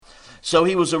So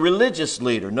he was a religious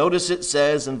leader. Notice it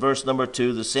says in verse number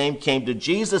 2, the same came to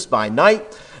Jesus by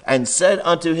night and said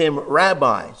unto him,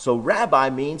 Rabbi. So rabbi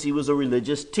means he was a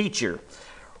religious teacher.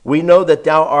 We know that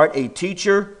thou art a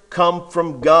teacher come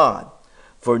from God,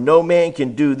 for no man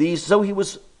can do these. So he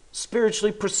was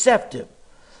spiritually perceptive.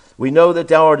 We know that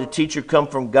thou art a teacher come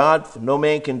from God, for no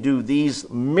man can do these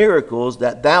miracles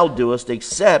that thou doest,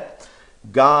 except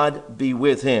God be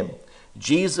with him.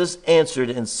 Jesus answered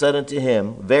and said unto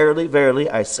him, Verily, verily,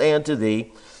 I say unto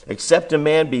thee, except a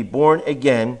man be born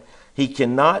again, he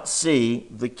cannot see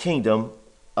the kingdom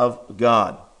of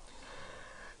God.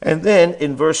 And then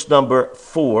in verse number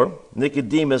 4,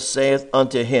 Nicodemus saith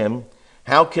unto him,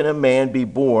 How can a man be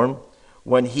born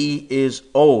when he is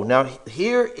old? Now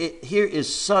here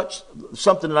is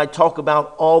something that I talk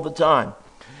about all the time.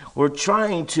 We're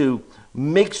trying to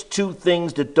mix two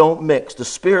things that don't mix, the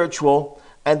spiritual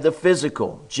and the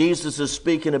physical. Jesus is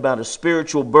speaking about a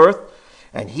spiritual birth,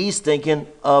 and he's thinking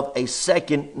of a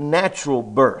second natural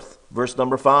birth. Verse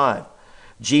number 5.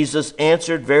 Jesus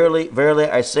answered, Verily, verily,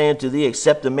 I say unto thee,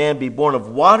 except a man be born of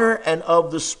water and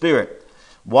of the Spirit.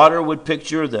 Water would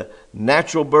picture the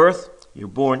natural birth. You're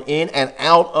born in and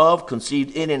out of,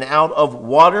 conceived in and out of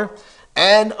water,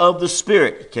 and of the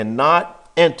Spirit.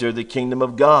 Cannot enter the kingdom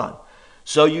of God.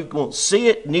 So you won't see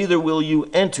it, neither will you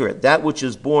enter it. That which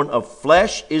is born of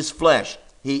flesh is flesh.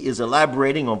 He is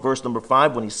elaborating on verse number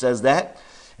 5 when he says that.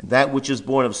 And that which is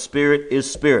born of spirit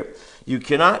is spirit. You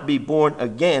cannot be born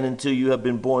again until you have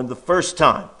been born the first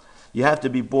time. You have to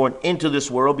be born into this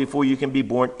world before you can be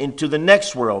born into the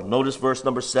next world. Notice verse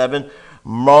number 7.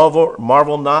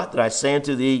 Marvel not that I say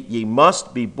unto thee, ye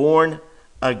must be born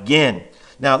again.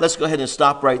 Now, let's go ahead and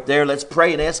stop right there. Let's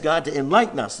pray and ask God to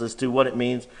enlighten us as to what it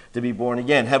means to be born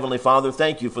again. Heavenly Father,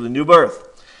 thank you for the new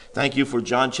birth. Thank you for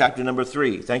John chapter number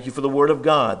 3. Thank you for the word of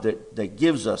God that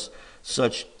gives us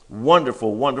such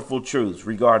wonderful, wonderful truths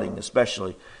regarding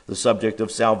especially the subject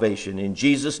of salvation. In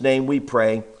Jesus' name we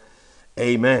pray,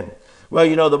 amen. Well,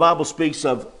 you know, the Bible speaks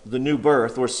of the new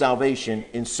birth or salvation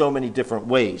in so many different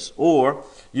ways. Or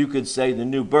you could say the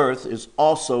new birth is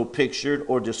also pictured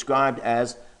or described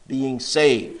as being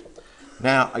saved.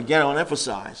 Now, again, I want to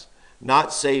emphasize,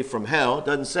 not saved from hell. It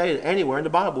doesn't say it anywhere in the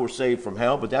Bible we're saved from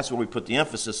hell, but that's where we put the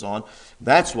emphasis on.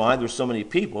 That's why there's so many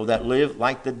people that live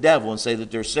like the devil and say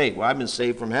that they're saved. Well, I've been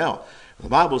saved from hell. The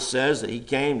Bible says that he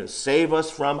came to save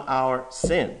us from our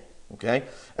sin. Okay?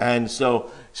 And so,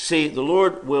 see, the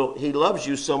Lord he loves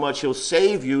you so much, he'll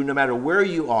save you no matter where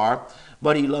you are,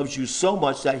 but he loves you so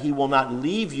much that he will not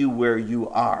leave you where you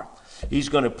are. He's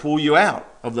going to pull you out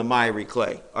of the miry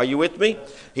clay. Are you with me?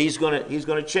 He's going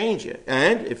to change you.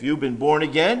 And if you've been born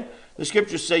again, the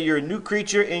scriptures say you're a new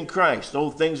creature in Christ.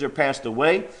 Old things are passed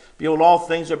away. Behold, all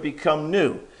things are become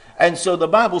new. And so the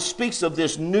Bible speaks of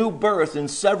this new birth in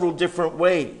several different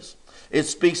ways. It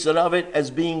speaks of it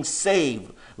as being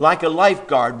saved, like a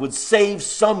lifeguard would save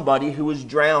somebody who is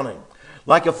drowning,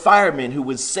 like a fireman who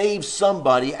would save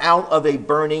somebody out of a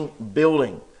burning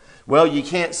building. Well, you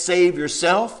can't save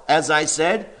yourself. As I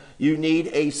said, you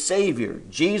need a Savior.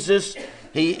 Jesus,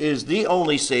 he is the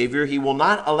only Savior. He will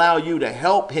not allow you to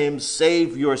help him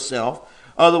save yourself.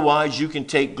 Otherwise, you can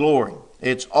take glory.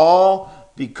 It's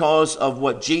all because of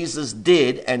what Jesus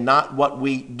did and not what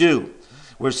we do.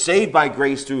 We're saved by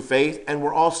grace through faith, and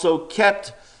we're also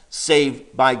kept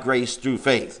saved by grace through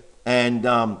faith. And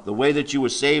the way that you were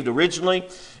saved originally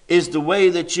is the way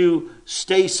that you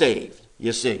stay saved,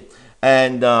 you see.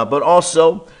 And but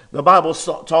also, the Bible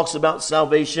talks about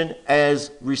salvation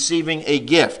as receiving a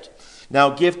gift.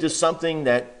 Now, a gift is something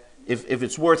that, if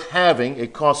it's worth having,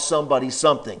 it costs somebody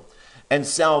something. And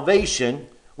salvation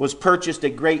was purchased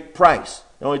at great price.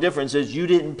 The only difference is you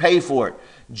didn't pay for it.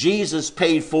 Jesus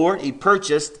paid for it. He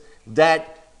purchased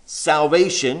that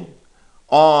salvation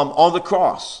on the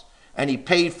cross. And he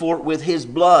paid for it with his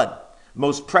blood.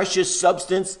 Most precious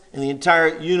substance in the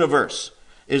entire universe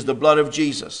is the blood of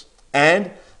Jesus.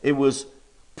 And it was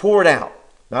poured out,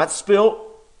 not spilt,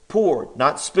 poured,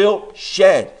 not spilt,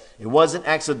 shed. It wasn't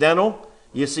accidental.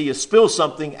 You see, you spill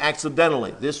something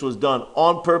accidentally. This was done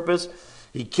on purpose.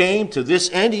 He came to this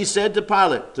end, he said to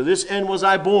Pilate, to this end was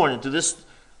I born, and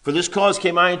for this cause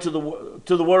came I into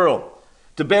the world,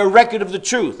 to bear record of the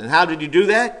truth. And how did he do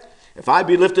that? If I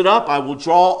be lifted up, I will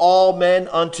draw all men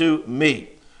unto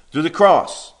me, through the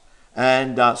cross.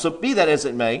 And so be that as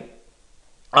it may,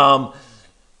 we're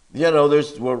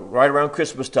right around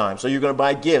Christmas time, so you're going to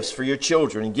buy gifts for your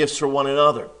children and gifts for one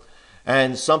another,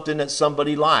 and something that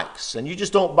somebody likes. And you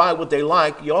just don't buy what they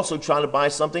like. You also try to buy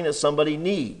something that somebody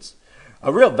needs.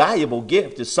 A real valuable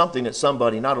gift is something that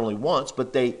somebody not only wants,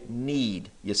 but they need.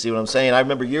 You see what I'm saying? I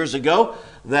remember years ago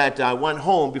that I went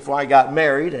home before I got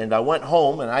married, and I went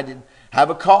home and I didn't have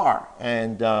a car.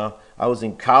 And I was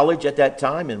in college at that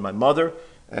time, and my mother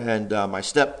and my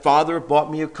stepfather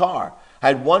bought me a car. I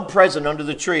had one present under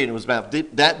the tree, and it was about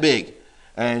that big.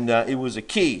 And it was a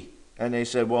key. And they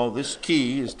said, well, this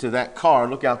key is to that car.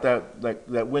 Look out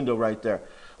that window right there.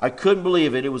 I couldn't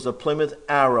believe it. It was a Plymouth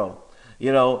Arrow.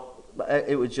 You know,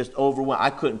 it was just overwhelming. I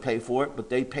couldn't pay for it, but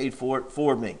they paid for it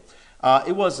for me.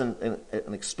 It wasn't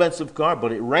an expensive car,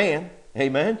 but it ran.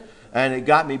 Amen. And it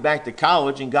got me back to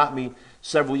college and got me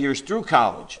several years through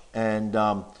college. And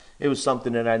it was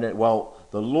something that I did. Well,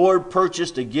 the Lord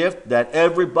purchased a gift that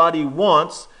everybody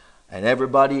wants and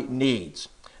everybody needs.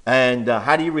 And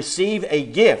how do you receive a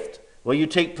gift? Well, you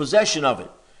take possession of it.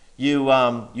 You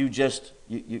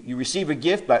receive a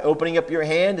gift by opening up your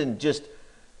hand and just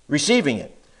receiving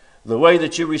it. The way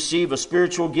that you receive a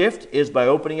spiritual gift is by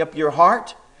opening up your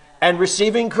heart and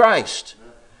receiving Christ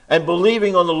and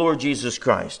believing on the Lord Jesus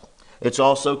Christ. It's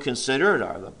also considered,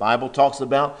 the Bible talks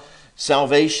about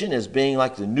salvation as being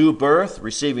like the new birth,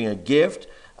 receiving a gift,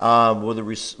 or the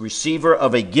receiver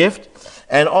of a gift,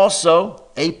 and also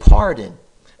a pardon.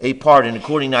 A pardon,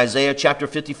 according to Isaiah chapter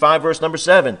 55, verse number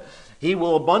 7. He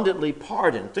will abundantly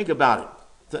pardon. Think about it.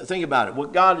 Think about it.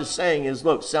 What God is saying is,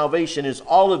 look, salvation is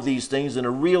all of these things in a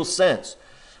real sense.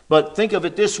 But think of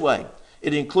it this way.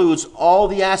 It includes all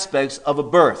the aspects of a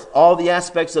birth, all the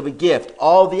aspects of a gift,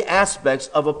 all the aspects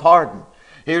of a pardon.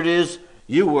 Here it is.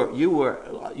 You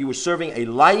were serving a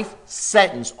life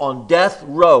sentence on death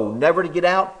row, never to get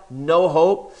out, no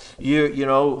hope. You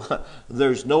know,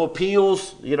 there's no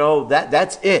appeals. You know,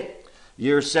 that's it.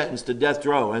 You're sentenced to death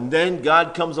row, and then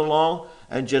God comes along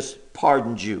and just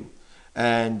pardons you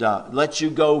and lets you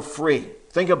go free.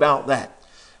 Think about that,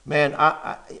 man.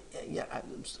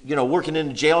 Working in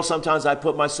the jail, sometimes I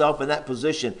put myself in that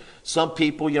position. Some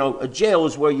people, a jail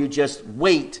is where you just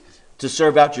wait to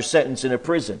serve out your sentence in a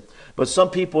prison. But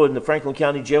some people in the Franklin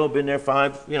County Jail have been there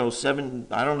 7,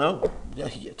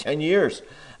 10 years.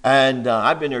 And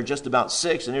I've been there just about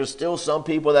 6, and there's still some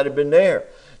people that have been there.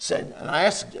 And I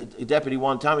asked a deputy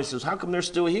one time, he says, how come they're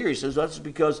still here? He says, well, that's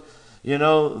because,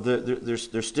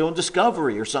 they're still in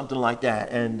discovery or something like that.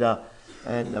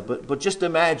 But just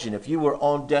imagine if you were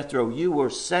on death row, you were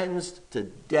sentenced to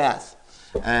death.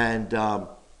 And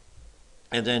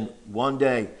then one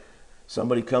day,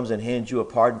 somebody comes and hands you a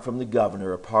pardon from the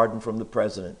governor, a pardon from the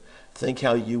president. Think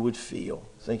how you would feel.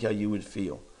 Think how you would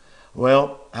feel.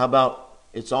 Well, how about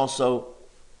it's also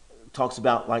talks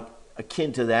about like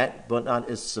akin to that, but not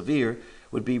as severe,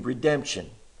 would be redemption,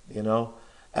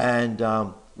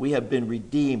 And we have been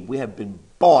redeemed. We have been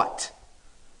bought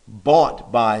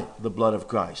by the blood of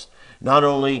Christ. Not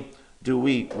only do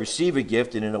we receive a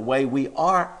gift, and in a way we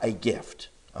are a gift.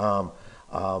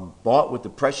 Bought with the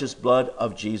precious blood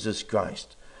of Jesus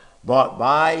Christ. Bought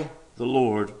by the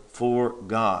Lord for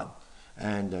God.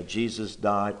 And Jesus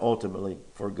died ultimately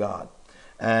for God.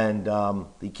 And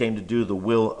he came to do the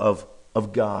will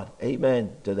of God.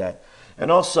 Amen to that. And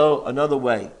also another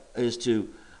way is to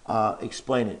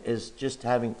explain it, is just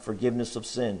having forgiveness of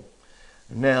sin.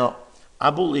 Now, I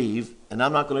believe, and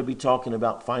I'm not going to be talking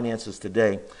about finances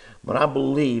today, but I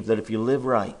believe that if you live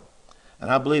right, and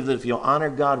I believe that if you'll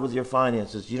honor God with your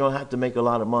finances, you don't have to make a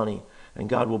lot of money, and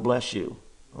God will bless you.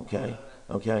 Okay?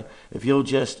 If you'll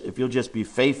just be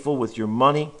faithful with your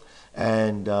money,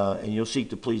 and you'll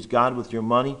seek to please God with your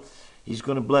money, He's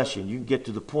going to bless you. You can get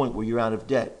to the point where you're out of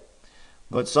debt.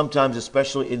 But sometimes,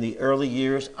 especially in the early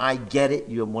years, I get it.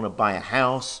 You want to buy a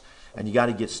house, and you got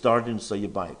to get started, and so you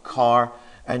buy a car,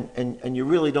 and you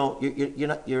really don't.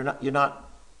 You're not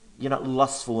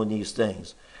lustful in these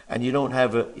things. And you don't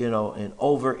have an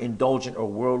overindulgent or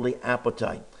worldly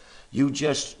appetite. You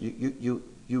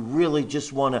really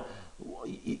just want to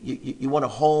you want a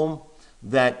home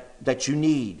that you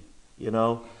need,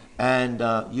 and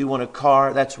you want a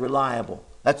car that's reliable.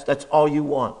 That's all you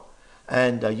want,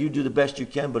 and you do the best you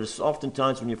can. But it's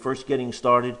oftentimes when you're first getting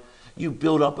started, you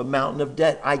build up a mountain of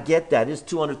debt. I get that. It's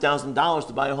 $200,000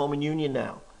 to buy a home in Union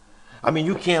now. I mean,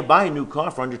 you can't buy a new car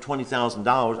for under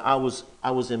 $20,000.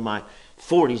 I was in my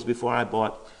 40s before I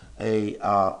bought in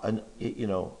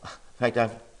fact,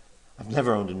 I've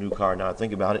never owned a new car now I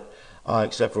think about it,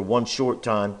 except for one short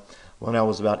time when I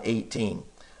was about 18.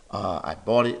 I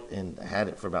bought it and had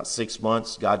it for about 6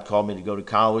 months. God called me to go to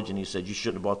college, and he said, you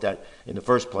shouldn't have bought that in the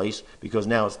first place because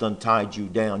now it's done tied you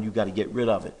down. You got to get rid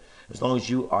of it. As long as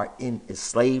you are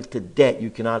enslaved to debt, you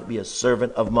cannot be a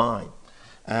servant of mine.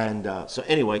 And so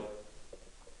anyway,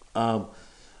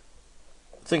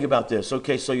 Think about this.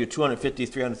 Okay, so you're $250,000,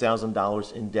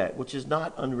 $300,000 in debt, which is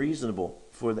not unreasonable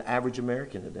for the average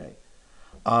American today.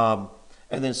 And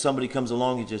then somebody comes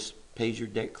along and just pays your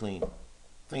debt clean.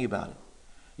 Think about it.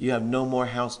 You have no more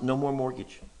house, no more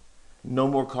mortgage, no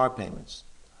more car payments,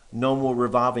 no more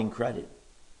revolving credit.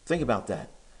 Think about that.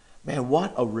 Man,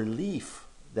 what a relief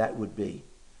that would be.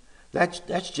 That's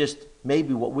just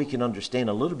maybe what we can understand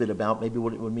a little bit about, maybe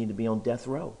what it would mean to be on death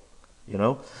row, you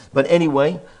know. But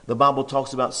anyway, the Bible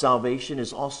talks about salvation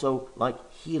is also like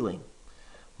healing.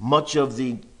 Much of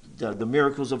the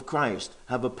miracles of Christ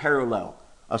have a parallel,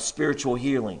 a spiritual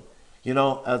healing. You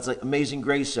know, as Amazing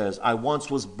Grace says, I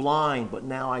once was blind, but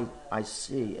now I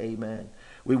see. Amen.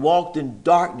 We walked in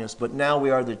darkness, but now we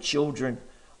are the children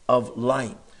of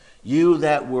light. You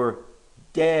that were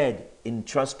dead in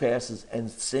trespasses and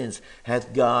sins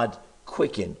hath God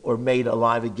quickened or made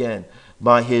alive again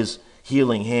by his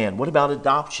healing hand. What about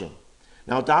adoption?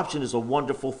 Now, adoption is a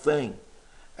wonderful thing.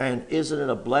 And isn't it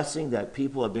a blessing that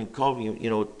people have been called,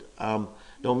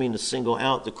 don't mean to single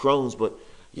out the Crones, but,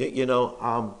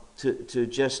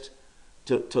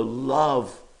 to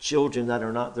love children that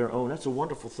are not their own. That's a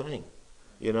wonderful thing,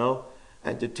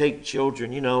 and to take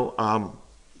children,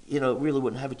 really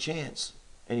wouldn't have a chance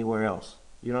anywhere else.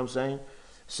 You know what I'm saying?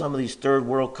 Some of these third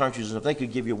world countries, if they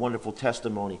could give you a wonderful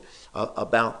testimony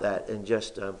about that. And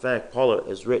just, in fact, Paula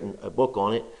has written a book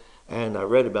on it, and I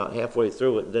read about halfway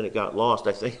through it, and then it got lost.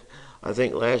 I think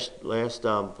last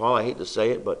Paula, I hate to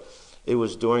say it, but it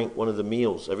was during one of the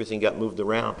meals. Everything got moved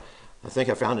around. I think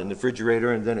I found it in the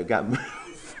refrigerator, and then it got moved.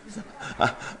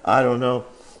 I don't know.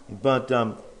 But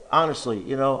honestly,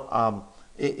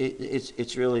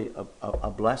 it's really a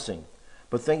blessing.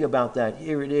 But think about that.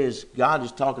 Here it is. God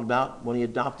is talking about when he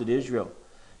adopted Israel.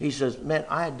 He says, man,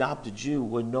 I adopted you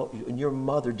when your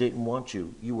mother didn't want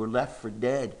you. You were left for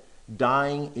dead,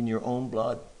 dying in your own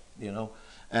blood,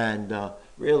 And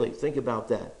really, think about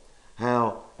that.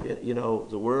 How,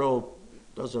 the world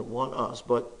doesn't want us,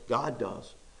 but God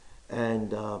does.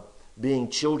 And being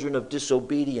children of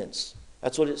disobedience.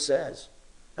 That's what it says.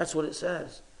 That's what it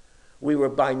says. We were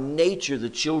by nature the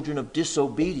children of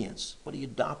disobedience, but he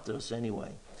adopted us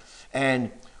anyway. And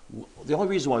the only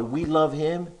reason why we love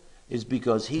him is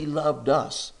because he loved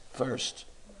us first,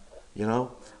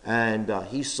 and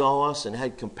he saw us and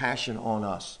had compassion on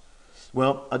us.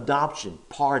 Well, adoption,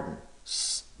 pardon,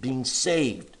 being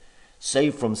saved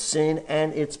from sin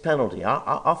and its penalty.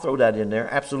 I'll throw that in there,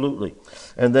 absolutely.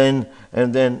 And then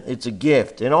it's a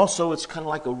gift. And also it's kind of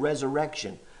like a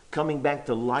resurrection, coming back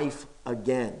to life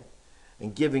again.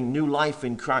 And giving new life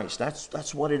in Christ.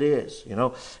 That's what it is,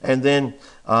 And then,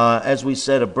 as we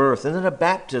said, a birth. And then a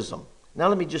baptism. Now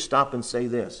let me just stop and say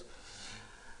this.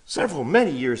 Many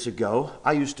years ago,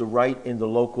 I used to write in the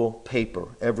local paper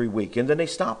every week. And then they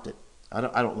stopped it. I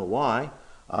don't know why,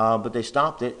 but they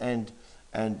stopped it. And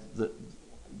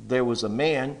there was a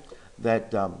man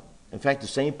that, in fact, the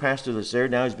same pastor that's there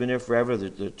now, he's been there forever,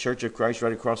 the Church of Christ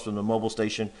right across from the mobile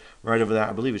station right over there.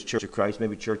 I believe it's Church of Christ,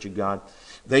 maybe Church of God.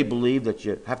 They believe that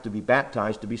you have to be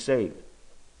baptized to be saved.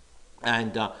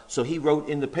 And so he wrote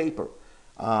in the paper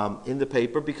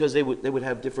because they would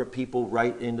have different people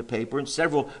write in the paper, and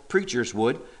several preachers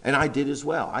would, and I did as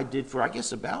well. I did for, I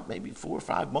guess, about maybe 4 or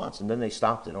 5 months, and then they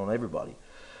stopped it on everybody.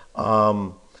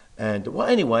 And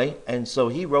so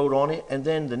he wrote on it, and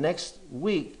then the next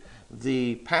week,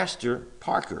 the pastor,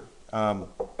 Parker, down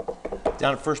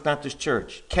at First Baptist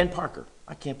Church, Ken Parker,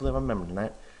 I can't believe I'm remembering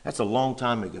that. That's a long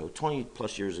time ago, 20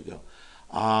 plus years ago.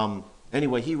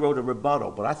 Anyway, he wrote a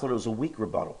rebuttal, but I thought it was a weak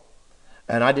rebuttal.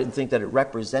 And I didn't think that it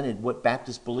represented what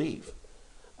Baptists believe.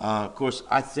 Of course,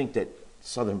 I think that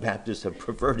Southern Baptists have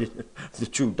perverted the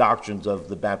true doctrines of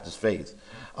the Baptist faith.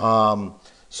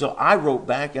 So I wrote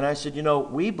back and I said,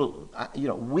 we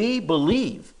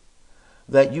believe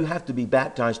that you have to be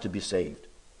baptized to be saved.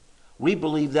 We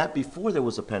believe that before there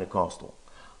was a Pentecostal.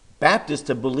 Baptists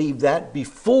have believed that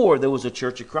before there was a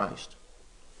Church of Christ.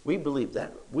 We believe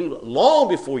that. Long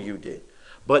before you did.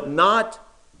 But not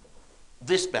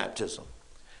this baptism.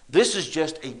 This is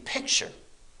just a picture,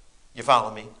 you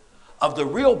follow me, of the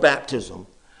real baptism.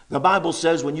 The Bible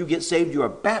says when you get saved, you are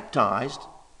baptized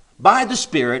by the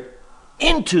Spirit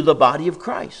into the body of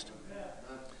Christ.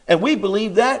 And we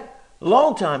believe that a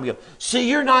long time ago. See,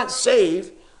 you're not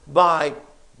saved by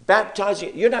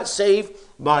baptizing. You're not saved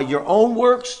by your own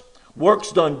works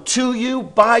done to you,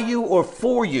 by you, or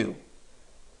for you.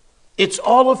 It's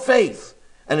all of faith,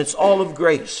 and it's all of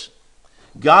grace.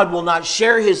 God will not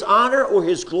share his honor or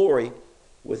his glory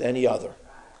with any other.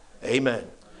 Amen.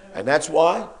 And that's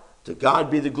why to God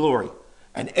be the glory.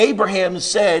 And Abraham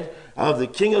said, of the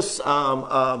king of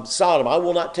Sodom, I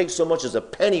will not take so much as a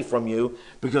penny from you,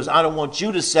 because I don't want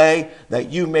you to say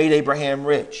that you made Abraham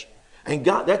rich. And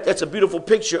God, that's a beautiful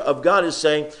picture of God is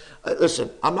saying, listen,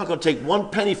 I'm not going to take one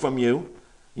penny from you.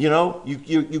 You know,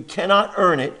 you cannot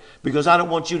earn it, because I don't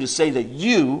want you to say that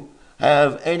you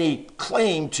have any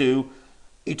claim to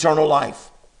eternal life.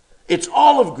 It's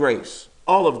all of grace,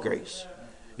 all of grace.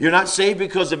 You're not saved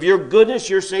because of your goodness.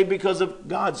 You're saved because of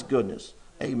God's goodness.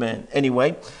 Amen.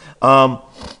 Anyway, and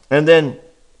then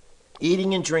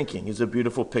eating and drinking is a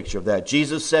beautiful picture of that.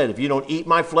 Jesus said, if you don't eat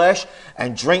my flesh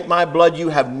and drink my blood, you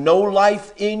have no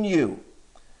life in you.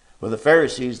 Well, the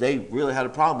Pharisees, they really had a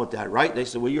problem with that, right? They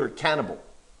said, well, you're a cannibal,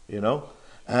 you know.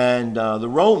 And the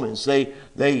Romans, they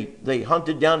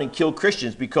hunted down and killed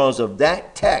Christians because of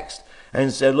that text,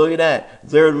 and said, look at that.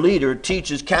 Their leader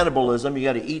teaches cannibalism. You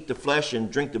got to eat the flesh and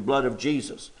drink the blood of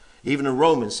Jesus. Even the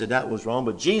Romans said that was wrong.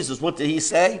 But Jesus, what did he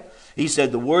say? He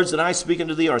said, the words that I speak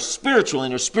unto thee are spiritual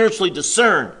and are spiritually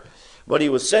discerned. What he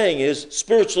was saying is,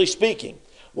 spiritually speaking.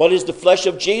 What is the flesh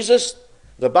of Jesus?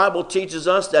 The Bible teaches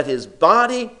us that his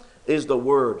body is the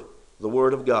Word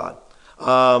of God.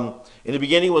 In the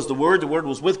beginning was the Word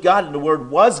was with God, and the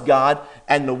Word was God,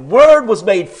 and the Word was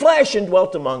made flesh and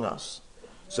dwelt among us.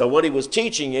 So what he was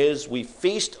teaching is, we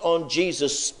feast on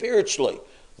Jesus spiritually,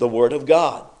 the Word of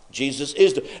God. Jesus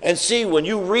is and see, when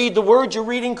you read the Word, you're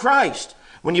reading Christ.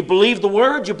 When you believe the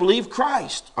Word, you believe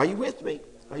Christ. Are you with me?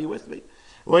 Are you with me?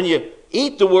 When you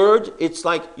eat the Word, it's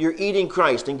like you're eating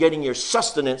Christ and getting your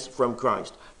sustenance from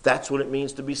Christ. That's what it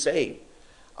means to be saved.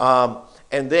 And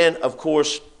then, of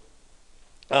course,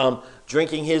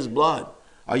 drinking his blood.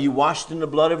 Are you washed in the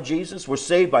blood of Jesus? We're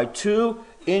saved by two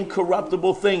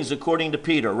incorruptible things, according to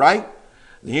Peter, right?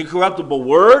 The incorruptible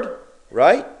Word,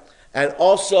 right? And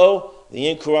also the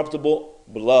incorruptible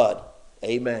blood.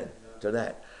 Amen to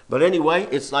that. But anyway,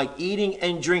 it's like eating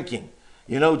and drinking.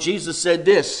 You know, Jesus said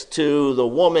this to the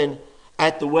woman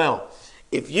at the well.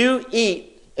 If you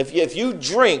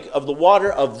drink of the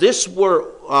water of this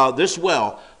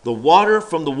well, the water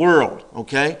from the world,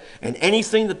 okay, and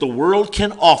anything that the world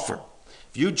can offer,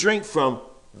 if you drink from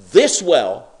this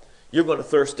well, you're going to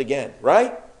thirst again,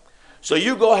 right? So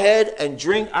you go ahead and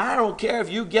drink. I don't care if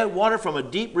you get water from a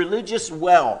deep religious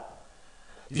well.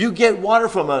 If you get water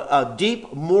from a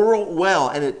deep moral well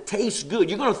and it tastes good,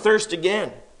 you're going to thirst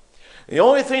again. The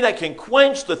only thing that can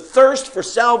quench the thirst for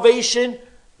salvation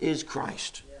is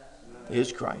Christ.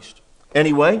 Is Christ.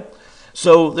 Anyway,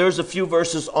 so there's a few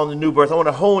verses on the new birth. I want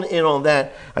to hone in on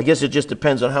that. I guess it just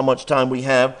depends on how much time we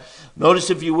have. Notice,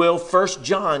 if you will, 1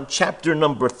 John chapter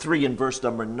number 3 and verse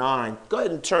number 9. Go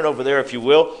ahead and turn over there, if you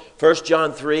will. 1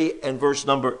 John 3 and verse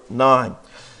number 9.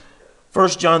 1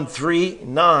 John 3,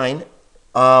 9.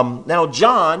 Now,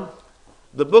 John,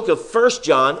 the book of 1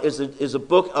 John is a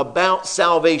book about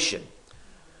salvation.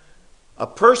 A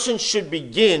person should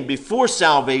begin before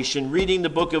salvation reading the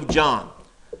book of John.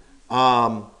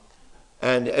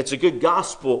 And it's a good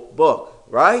gospel book,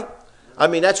 right? I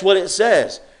mean, that's what it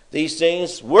says. These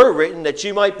things were written that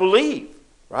you might believe,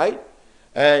 right?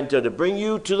 And to bring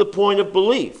you to the point of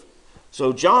belief.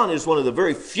 So John is one of the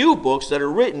very few books that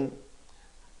are written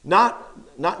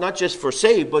not just for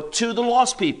saved, but to the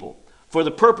lost people, for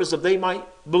the purpose of they might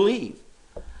believe.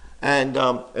 And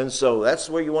so that's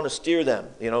where you want to steer them,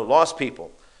 lost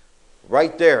people,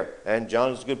 right there. And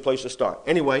John is a good place to start.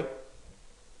 Anyway,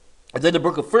 and then the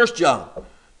book of 1 John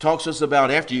talks us about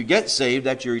after you get saved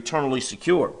that you're eternally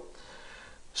secure.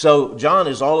 So John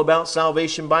is all about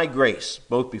salvation by grace,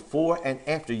 both before and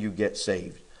after you get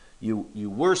saved. You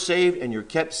were saved and you're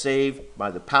kept saved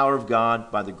by the power of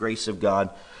God, by the grace of God.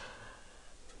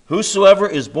 Whosoever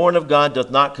is born of God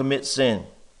doth not commit sin,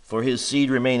 for his seed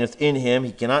remaineth in him.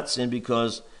 He cannot sin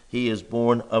because he is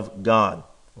born of God.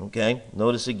 Okay,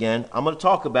 notice again, I'm going to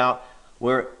talk about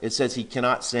where it says he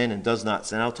cannot sin and does not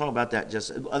sin. I'll talk about that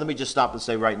let me just stop and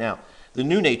say right now, the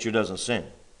new nature doesn't sin.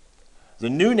 The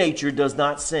new nature does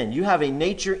not sin. You have a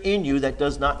nature in you that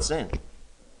does not sin.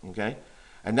 Okay?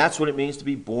 And that's what it means to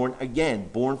be born again,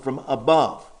 born from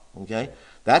above. Okay?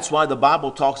 That's why the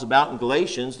Bible talks about in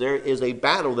Galatians, there is a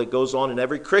battle that goes on in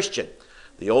every Christian.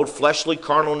 The old fleshly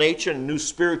carnal nature and new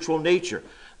spiritual nature.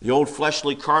 The old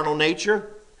fleshly carnal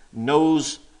nature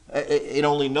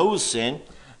only knows sin,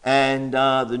 and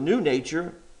the new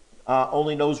nature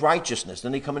only knows righteousness.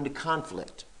 Then they come into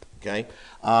conflict. Okay,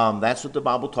 that's what the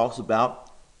Bible talks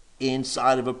about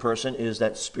inside of a person, is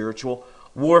that spiritual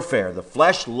warfare. The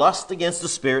flesh lusts against the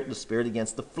spirit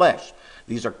against the flesh.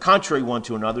 These are contrary one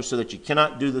to another, so that you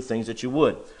cannot do the things that you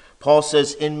would. Paul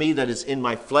says, in me that is in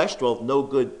my flesh dwelleth no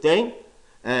good thing,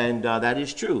 and that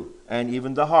is true. And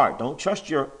even the heart. Don't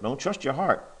trust your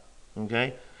heart.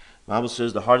 Okay, The Bible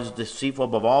says the heart is deceitful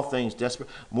above all things, desperate.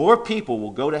 More people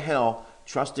will go to hell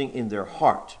trusting in their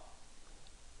heart,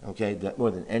 okay,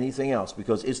 more than anything else,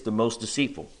 because it's the most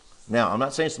deceitful. Now, I'm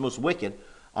not saying it's the most wicked.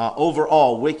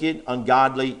 Overall, wicked,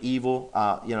 ungodly, evil,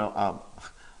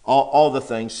 all the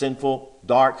things, sinful,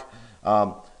 dark.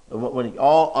 When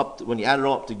you add it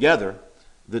all up together,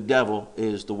 the devil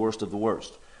is the worst of the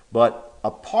worst. But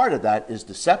a part of that is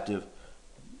deceptive.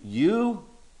 When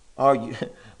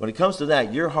it comes to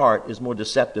that, your heart is more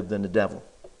deceptive than the devil,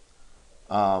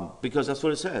 because that's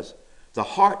what it says. The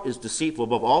heart is deceitful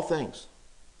above all things,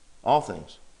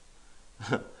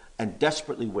 and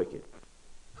desperately wicked.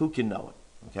 Who can know it?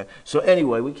 Okay. So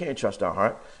anyway, we can't trust our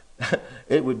heart.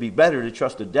 It would be better to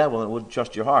trust the devil than it would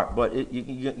trust your heart, but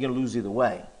you're going to lose either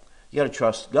way. You got to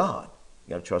trust God.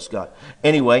 You got to trust God.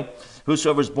 Anyway,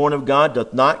 whosoever is born of God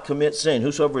doth not commit sin.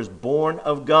 Whosoever is born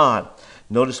of God.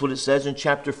 Notice what it says in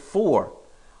chapter 4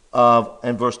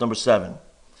 and verse number 7.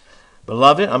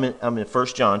 Beloved, I'm in 1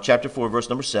 John chapter 4, verse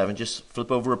number 7. Just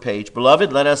flip over a page.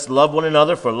 Beloved, let us love one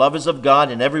another, for love is of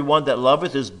God, and every one that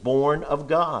loveth is born of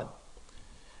God.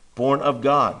 Born of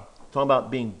God. Talking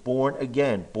about being born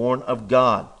again, born of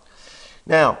God.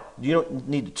 Now, you don't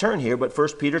need to turn here, but 1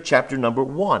 Peter chapter number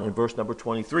 1 and verse number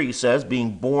 23 says,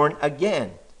 being born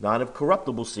again, not of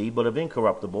corruptible seed, but of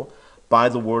incorruptible, by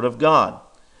the word of God,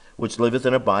 which liveth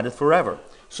and abideth forever.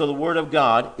 So the word of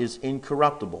God is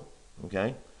incorruptible.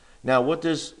 Okay? Now, what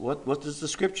does the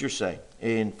scripture say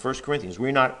in 1 Corinthians?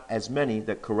 We're not as many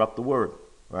that corrupt the word,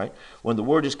 right? When the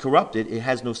word is corrupted, it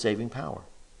has no saving power.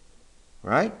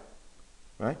 Right?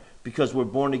 Right? Because we're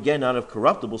born again not of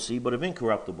corruptible seed, but of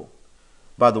incorruptible,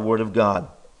 by the word of God.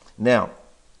 Now,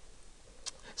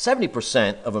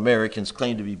 70% of Americans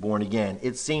claim to be born again.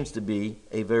 It seems to be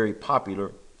a very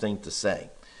popular thing to say.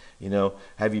 You know,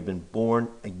 have you been born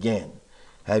again?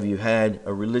 Have you had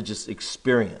a religious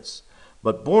experience?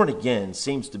 But born again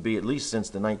seems to be, at least since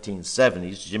the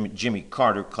 1970s, Jimmy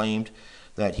Carter claimed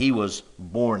that he was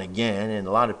born again, and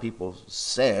a lot of people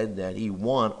said that he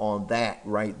won on that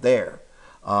right there.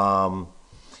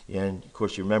 And of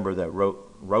course, you remember that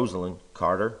Rosalind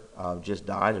Carter just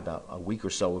died about a week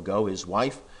or so ago. His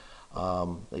wife,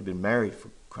 they've been married, for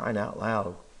crying out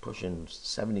loud, pushing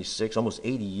 76, almost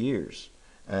 80 years.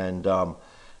 And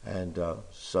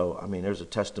so, I mean, there's a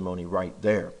testimony right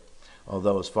there.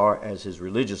 Although as far as his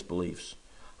religious beliefs,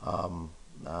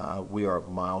 we are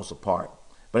miles apart.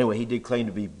 But anyway, he did claim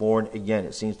to be born again.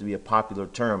 It seems to be a popular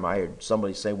term. I heard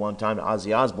somebody say one time that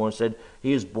Ozzy Osbourne said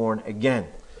he is born again.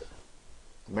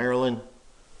 Marilyn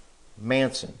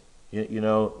Manson. You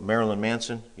know Marilyn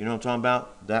Manson? You know what I'm talking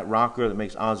about? That rocker that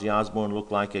makes Ozzy Osbourne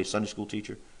look like a Sunday school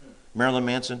teacher? Marilyn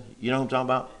Manson? You know what I'm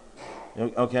talking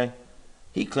about? Okay.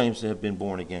 He claims to have been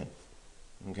born again.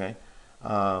 Okay.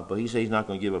 But he says he's not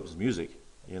going to give up his music.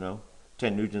 You know.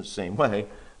 Ted Nugent's the same way.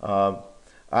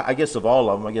 I guess of all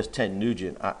of them, I guess Ted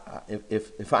Nugent,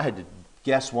 if I had to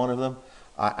guess one of them,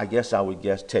 I guess I would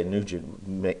guess Ted Nugent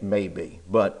maybe.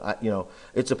 But, you know,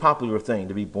 it's a popular thing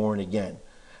to be born again.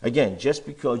 Again, just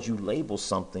because you label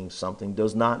something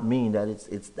does not mean that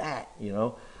it's that, you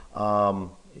know.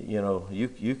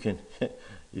 You can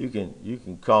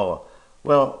call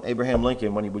Abraham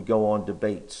Lincoln, when he would go on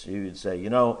debates, he would say, you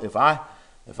know, if I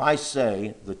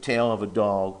say the tail of a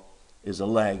dog is a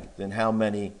leg, then how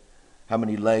many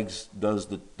legs does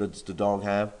the dog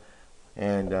have?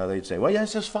 And they'd say, well, yeah, it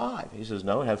says 5. He says,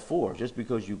 no, it has 4. Just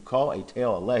because you call a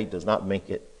tail a leg does not make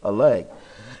it a leg.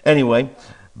 Anyway,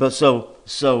 but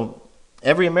so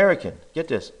every American, get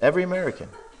this, every American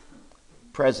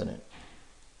president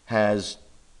has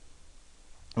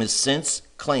since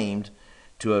claimed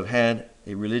to have had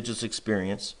a religious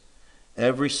experience.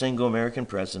 Every single American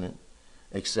president,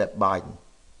 except Biden,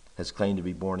 has claimed to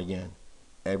be born again.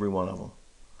 Every one of them.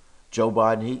 Joe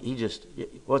Biden, he just,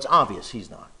 well, it's obvious he's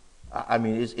not. I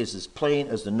mean, it's as plain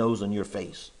as the nose on your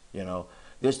face. You know,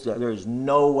 there is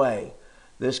no way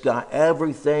this guy,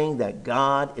 everything that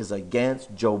God is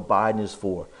against, Joe Biden is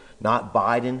for. Not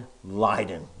Biden,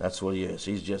 Leiden. That's what he is.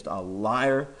 He's just a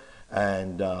liar,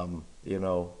 and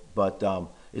but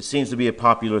it seems to be a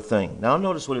popular thing. Now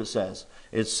notice what it says.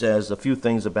 It says a few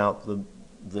things about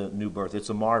the new birth. It's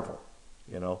a marvel,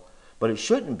 you know, but it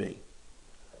shouldn't be,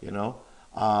 you know.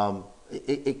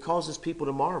 It causes people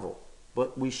to marvel,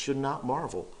 but we should not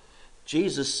marvel.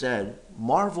 Jesus said,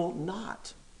 marvel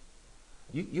not.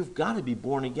 You've got to be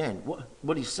born again.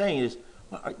 What he's saying is,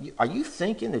 are you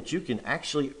thinking that you can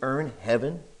actually earn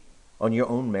heaven on your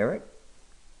own merit?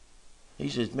 He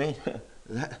says, man,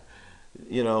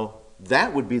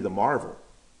 that would be the marvel.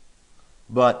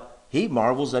 But he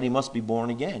marvels that he must be born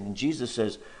again. And Jesus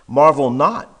says, marvel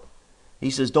not. He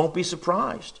says, don't be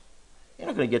surprised. You're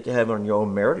not going to get to heaven on your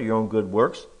own merit or your own good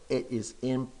works. It is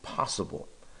impossible.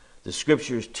 The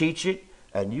scriptures teach it,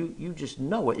 and you just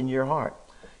know it in your heart.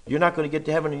 You're not going to get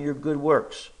to heaven in your good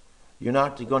works. You're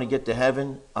not going to get to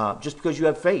heaven just because you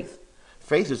have faith.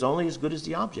 Faith is only as good as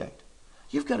the object.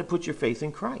 You've got to put your faith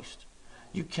in Christ.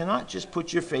 You cannot just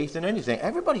put your faith in anything.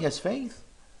 Everybody has faith.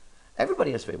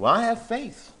 Everybody has faith. Well, I have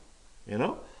faith. You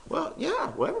know? Well,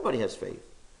 yeah. Well, everybody has faith.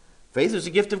 Faith is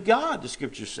a gift of God, the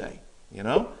scriptures say. You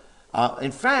know?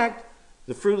 In fact,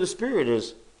 the fruit of the Spirit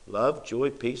is love, joy,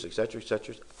 peace, etc.,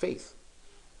 etc. Faith.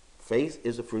 Faith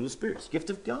is the fruit of the Spirit. It's a gift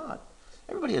of God.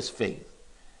 Everybody has faith.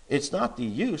 It's not the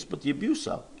use, but the abuse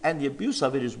of. And the abuse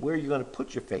of it is where you're going to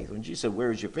put your faith. When Jesus said,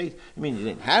 where is your faith? I mean, you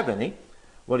didn't have any.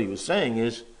 What he was saying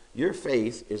is, your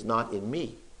faith is not in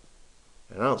me.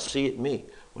 And I don't see it in me.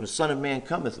 When the Son of Man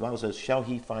cometh, the Bible says, shall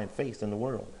he find faith in the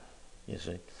world? You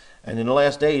see. And in the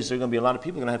last days, there are going to be a lot of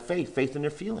people going to have faith in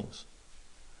their feelings.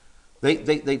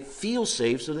 They feel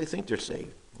saved, so they think they're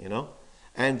saved, you know.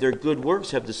 And their good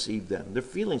works have deceived them. Their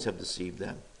feelings have deceived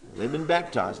them. They've been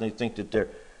baptized, and they think that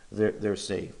they're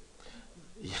saved.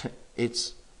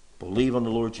 It's believe on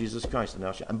the Lord Jesus Christ, and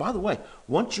thou shalt. And by the way,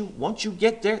 once you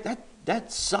get there,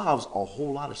 that solves a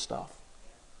whole lot of stuff.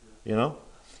 You know,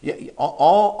 yeah,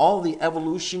 all the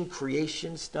evolution,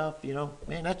 creation stuff. You know,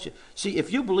 man, see,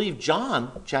 if you believe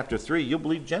John chapter 3, you'll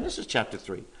believe Genesis chapter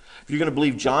 3. If you're going to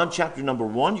believe John chapter number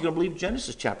 1, you're going to believe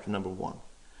Genesis chapter number 1.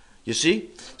 You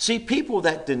see, people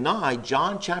that deny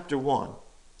John chapter 1.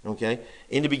 Okay,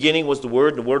 in the beginning was the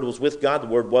Word, and the Word was with God, the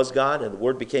Word was God, and the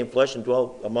Word became flesh and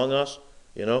dwelt among us,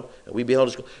 you know, and we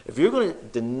beheld His. If you're going to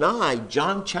deny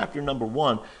John chapter number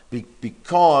 1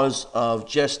 because of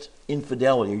just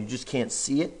infidelity, or you just can't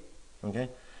see it, okay,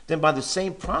 then by the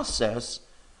same process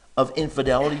of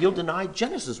infidelity, you'll deny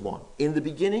Genesis 1. In the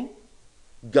beginning,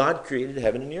 God created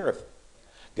heaven and the earth.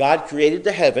 God created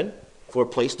the heaven for a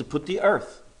place to put the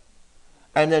earth,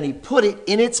 and then He put it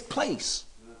in its place.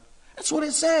 That's what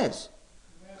it says.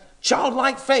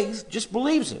 Childlike faith just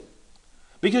believes it.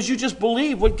 Because you just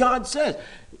believe what God says.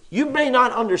 You may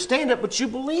not understand it, but you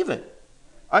believe it.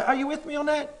 Are you with me on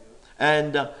that?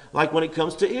 And like when it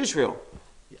comes to Israel,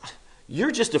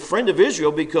 you're just a friend of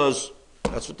Israel because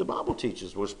that's what the Bible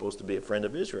teaches. We're supposed to be a friend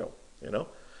of Israel, you know.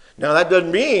 Now, that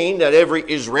doesn't mean that every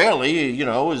Israeli, you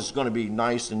know, is going to be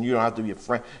nice and you don't have to be a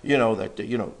friend, you know, that,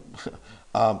 you know,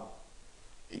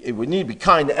 we need to be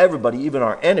kind to everybody, even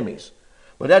our enemies.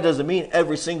 But that doesn't mean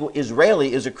every single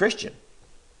Israeli is a Christian.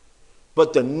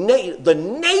 But the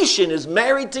nation is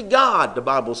married to God, the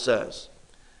Bible says.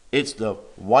 It's the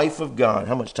wife of God.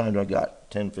 How much time do I got?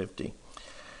 10:50.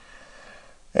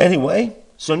 Anyway,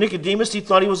 so Nicodemus, he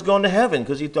thought he was going to heaven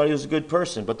because he thought he was a good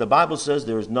person. But the Bible says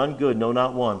there is none good, no,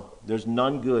 not one. There's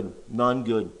none good, none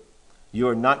good. You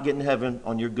are not getting heaven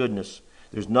on your goodness.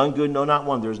 There's none good, no, not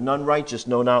one. There's none righteous,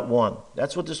 no, not one.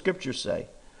 That's what the scriptures say.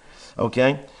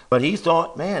 Okay? But he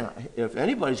thought, man, if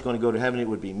anybody's going to go to heaven, it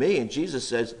would be me. And Jesus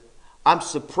says, I'm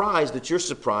surprised that you're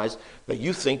surprised that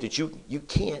you think that you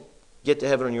can't get to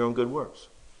heaven on your own good works.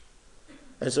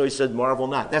 And so he said, marvel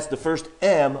not. That's the first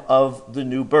M of the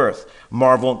new birth.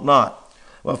 Marvel not.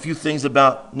 Well, a few things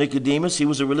about Nicodemus. He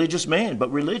was a religious man,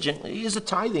 but religion, he is a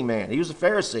tithing man. He was a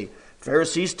Pharisee.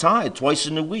 Pharisees tithe twice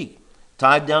in a week.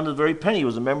 Tied down to the very penny. He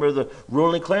was a member of the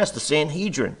ruling class, the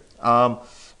Sanhedrin. But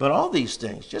all these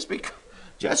things, just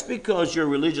because you're a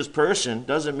religious person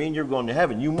doesn't mean you're going to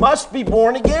heaven. You must be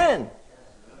born again.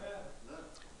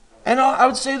 And I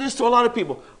would say this to a lot of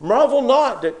people. Marvel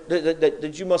not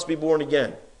that you must be born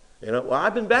again. You know, well,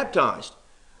 I've been baptized.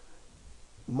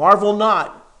 Marvel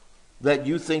not that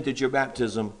you think that your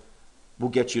baptism will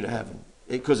get you to heaven.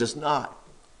 Because it's not.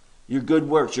 Your good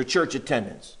works, your church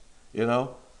attendance, you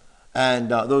know. And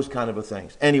those kind of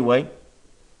things. Anyway,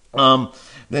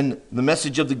 then the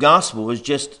message of the gospel is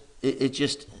it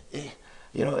just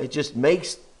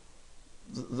makes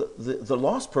the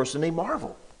lost person a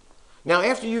marvel. Now,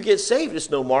 after you get saved, it's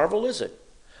no marvel, is it?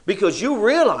 Because you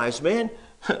realize, man,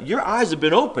 your eyes have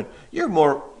been opened. You're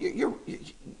more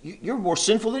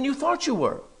sinful than you thought you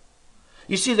were.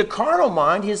 You see, the carnal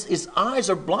mind, his eyes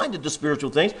are blinded to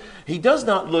spiritual things. He does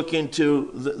not look into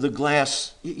the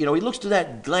glass. You know, he looks to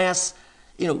that glass,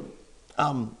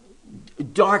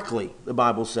 darkly, the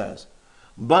Bible says.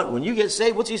 But when you get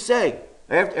saved, what's he say?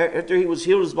 After he was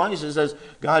healed of his body, he says,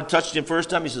 God touched him first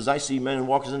time. He says, I see men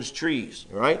walking in the trees,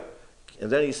 right?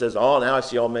 And then he says, oh, now I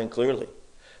see all men clearly.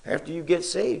 After you get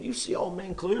saved, you see all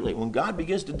men clearly. When God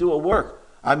begins to do a work,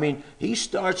 I mean, he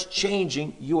starts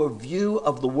changing your view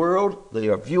of the world,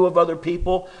 your view of other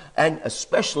people, and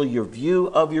especially your view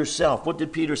of yourself. What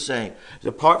did Peter say?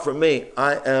 Apart from me,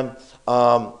 I am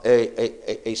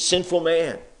a sinful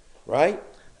man. right?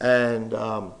 And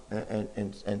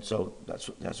so that's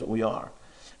what we are.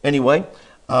 Anyway,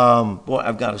 boy,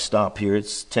 I've got to stop here.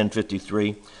 It's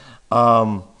 10:53.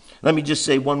 Let me just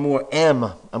say one more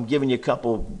M. I'm giving you a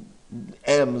couple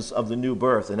M's of the new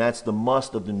birth, and that's the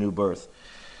must of the new birth.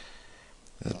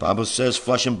 The Bible says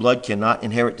flesh and blood cannot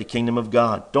inherit the kingdom of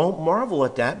God. Don't marvel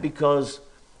at that, because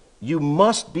you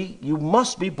must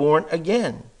be born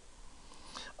again.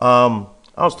 I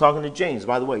was talking to James.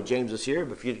 By the way, James is here.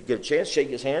 But if you get a chance, shake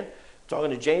his hand.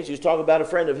 Talking to James, he was talking about a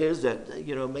friend of his that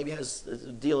maybe has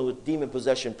dealing with demon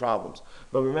possession problems.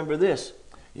 But remember this,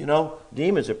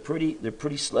 demons are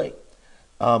pretty slick.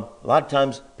 A lot of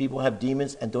times people have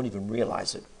demons and don't even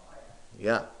realize it.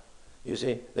 Yeah, you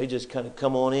see, they just kind of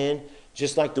come on in,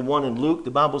 just like the one in Luke.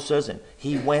 The Bible says, and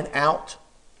he went out,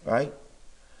 right?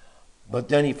 But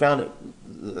then he found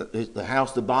the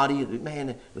house, the body.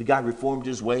 Man, the guy reformed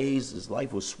his ways. His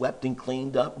life was swept and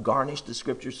cleaned up, garnished, the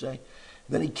scriptures say.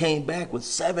 Then he came back with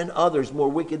 7 others more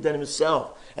wicked than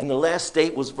himself. And the last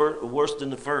state was worse than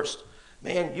the first.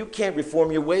 Man, you can't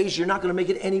reform your ways. You're not going to make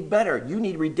it any better. You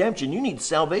need redemption. You need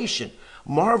salvation.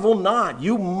 Marvel not.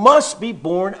 You must be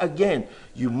born again.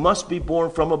 You must be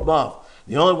born from above.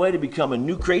 The only way to become a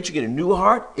new creature, get a new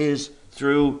heart, is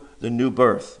through the new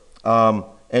birth.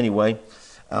 Anyway,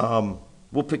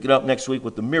 we'll pick it up next week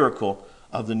with the miracle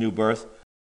of the new birth.